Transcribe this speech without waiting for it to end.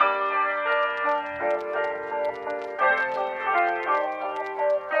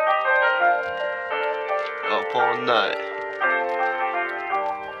night.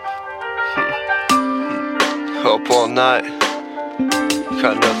 Up all night.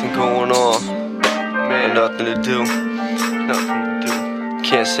 Got nothing going on. Man, nothing to do. Nothing to do.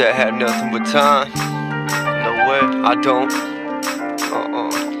 Can't say I had nothing but time. No way, I don't.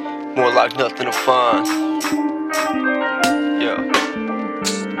 More like nothing to find. Yeah.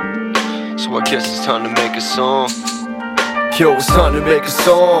 So I guess it's time to make a song. Yo, it's time to make a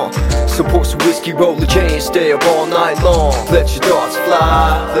song. Support some whiskey, roll a J and stay up all night long. Let your thoughts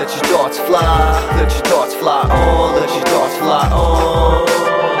fly, let your thoughts fly, let your thoughts fly on, let your thoughts fly on.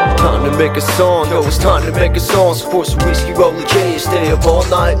 Time to make a song, yo, it's time to make a song. Support some whiskey, roll a J and stay up all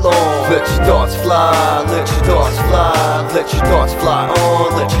night long. Let your thoughts fly, let your thoughts fly, let your thoughts fly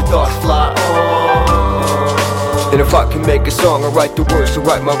on, let your thoughts fly on. And if I can make a song, I write the words to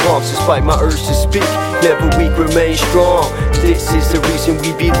right my wrongs. Despite my urge to speak, never weak, remain strong. This is the reason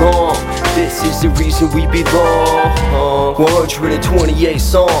we belong. This is the reason we belong. 128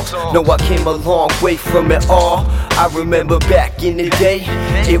 songs. No, I came a long way from it all. I remember back in the day,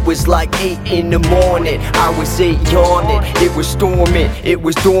 it was like 8 in the morning. I was 8 yawning, it was storming, it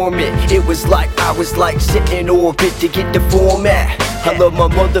was dormant. It was like I was like sitting in orbit to get the format. I love my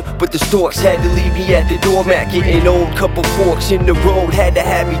mother, but the storks had to leave me at the doormat. Getting old, couple forks in the road, had to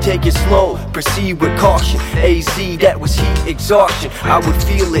have me take it slow. Proceed with caution, AZ, that was heat exhaustion. I would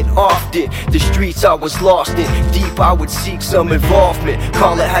feel it often, the streets I was lost in. Deep, I would seek some involvement.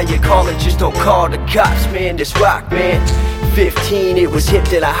 Call it how you call it, just don't call the cops, man, this rock, man. 15, it was hip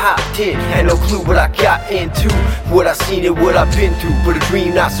that I hopped in. Had no clue what I got into, what I seen and what I've been through. But a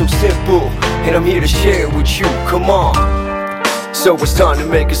dream not so simple, and I'm here to share it with you, come on. So it's time to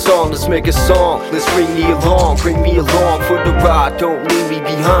make a song, let's make a song. Let's bring me along for the ride. Don't leave me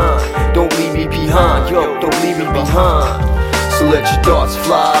behind, don't leave me behind, yo, don't leave me behind. So let your thoughts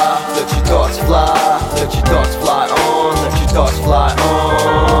fly, let your thoughts fly, let your thoughts fly on, let your thoughts fly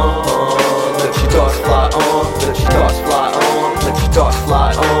on. Let your thoughts fly on, let your thoughts fly on, let your thoughts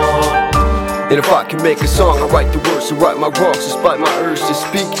fly on. And if I can make a song, I write the words to right my wrongs. Despite my urge to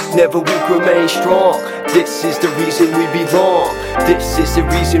speak, never weak, remain strong. This is the reason we belong. This is the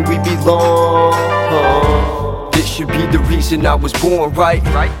reason we belong. This should be the reason I was born, right?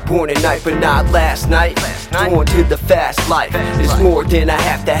 Born at night, but not last night. Born to the fast life. It's more than I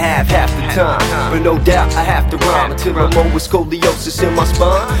have to have half the time. But no doubt I have to rhyme. Until I'm over with scoliosis in my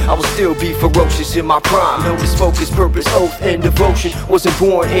spine, I will still be ferocious in my prime. Notice, focus, purpose, oath, and devotion. Wasn't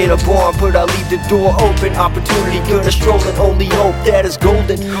born in a barn, but I leave the door open. Opportunity gonna stroll and only hope that is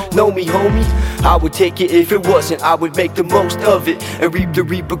golden. Know me, homie, I would take it if it wasn't. I would make the most of it and reap the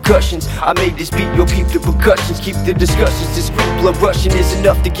repercussions. I made this beat, you'll peep the percussions. Keep the discussions discreet, blood rushing is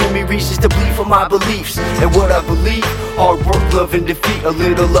enough to give me reasons to believe for my beliefs. And what I believe, hard work, love, and defeat. A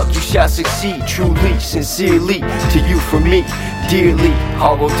little luck, you shall succeed. Truly, sincerely, to you from me, dearly,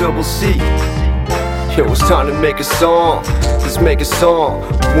 Hollow double C. Yo, it's time to make a song. Let's make a song,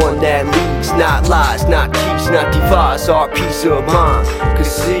 one that leads, not lies, not keeps, not divides our peace of mind. Cause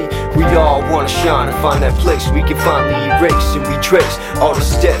see, we all wanna shine and find that place we can finally erase and retrace all the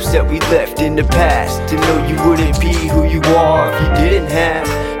steps that we left in the past. To know you wouldn't be who you are if you didn't have.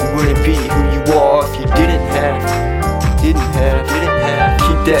 You wouldn't be who you are if you didn't have. Keep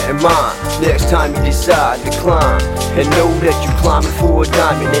that in mind next time you decide to climb. And know that you're climbing for a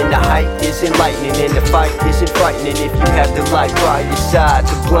diamond. And the height is enlightening, and the fight isn't frightening. If you have the light by your side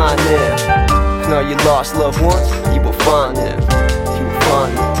to blind them. And all your lost loved ones, you will find them. You will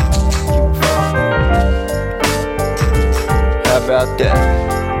find them. You will find them. How about that?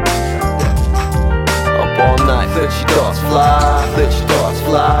 Up all night, let your thoughts fly, let your thoughts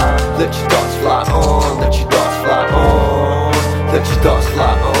fly, let your thoughts fly on, let your thoughts fly on, let your thoughts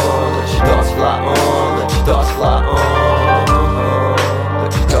fly on, let your thoughts fly on, let your thoughts fly on,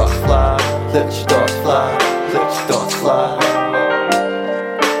 let your thoughts fly, let your thoughts fly, let your thoughts fly,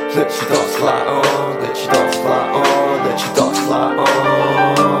 let your thoughts fly on, let your thoughts